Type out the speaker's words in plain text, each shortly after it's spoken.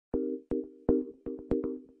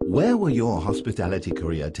Where will your hospitality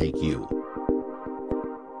career take you?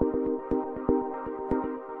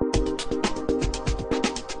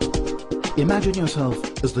 Imagine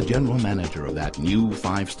yourself as the general manager of that new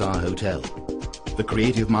 5-star hotel, the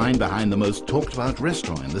creative mind behind the most talked about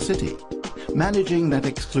restaurant in the city, managing that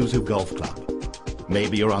exclusive golf club.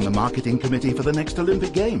 Maybe you're on the marketing committee for the next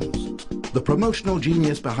Olympic Games, the promotional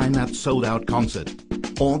genius behind that sold-out concert,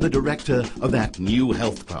 or the director of that new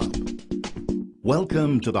health club.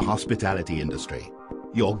 Welcome to the hospitality industry,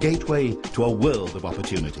 your gateway to a world of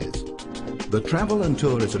opportunities. The travel and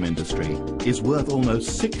tourism industry is worth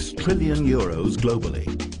almost 6 trillion euros globally,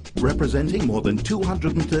 representing more than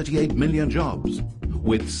 238 million jobs,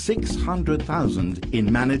 with 600,000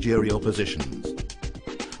 in managerial positions.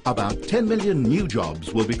 About 10 million new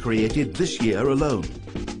jobs will be created this year alone.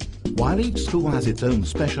 While each school has its own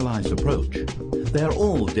specialized approach, they're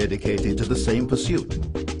all dedicated to the same pursuit.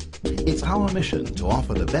 It's our mission to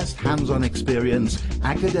offer the best hands-on experience,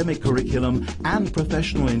 academic curriculum, and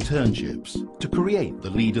professional internships to create the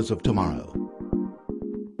leaders of tomorrow.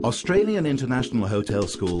 Australian International Hotel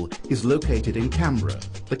School is located in Canberra,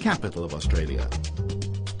 the capital of Australia.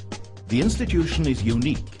 The institution is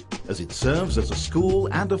unique as it serves as a school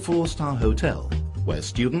and a 4-star hotel where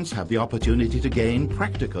students have the opportunity to gain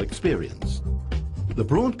practical experience. The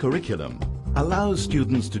broad curriculum allows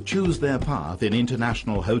students to choose their path in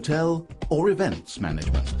international hotel or events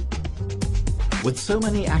management. With so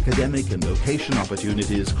many academic and vocation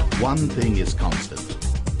opportunities, one thing is constant.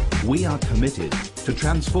 We are committed to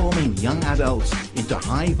transforming young adults into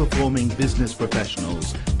high-performing business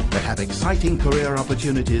professionals that have exciting career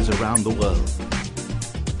opportunities around the world.